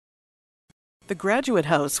The Graduate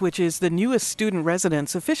House, which is the newest student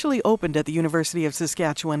residence, officially opened at the University of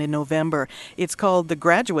Saskatchewan in November. It's called the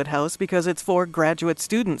Graduate House because it's for graduate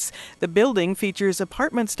students. The building features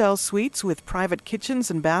apartment-style suites with private kitchens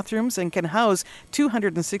and bathrooms and can house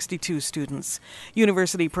 262 students.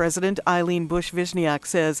 University President Eileen Bush-Vishniak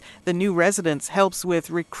says the new residence helps with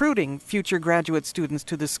recruiting future graduate students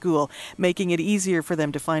to the school, making it easier for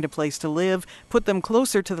them to find a place to live, put them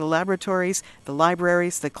closer to the laboratories, the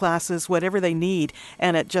libraries, the classes, whatever they need,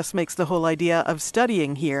 and it just makes the whole idea of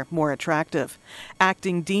studying here more attractive.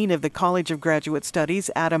 Acting Dean of the College of Graduate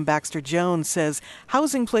Studies, Adam Baxter-Jones, says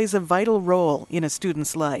housing plays a vital role in a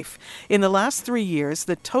student's life. In the last 3 years,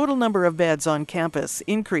 the total number of beds on campus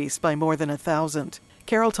increased by more than 1,000.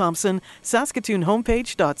 Carol Thompson,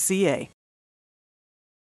 SaskatoonHomepage.ca.